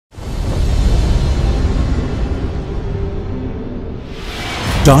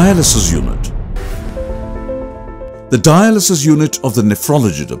Dialysis Unit. The dialysis unit of the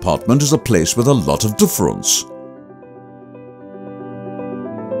nephrology department is a place with a lot of difference.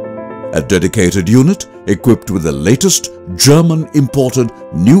 A dedicated unit equipped with the latest German-imported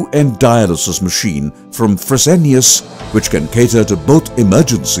new-end dialysis machine from Fresenius, which can cater to both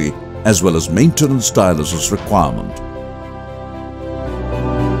emergency as well as maintenance dialysis requirement.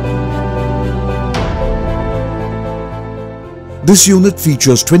 This unit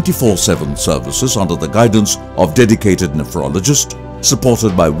features 24/7 services under the guidance of dedicated nephrologist,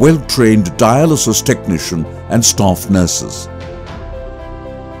 supported by well-trained dialysis technician and staff nurses.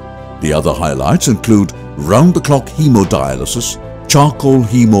 The other highlights include round-the-clock hemodialysis, charcoal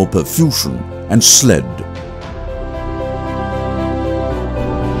hemoperfusion and SLED.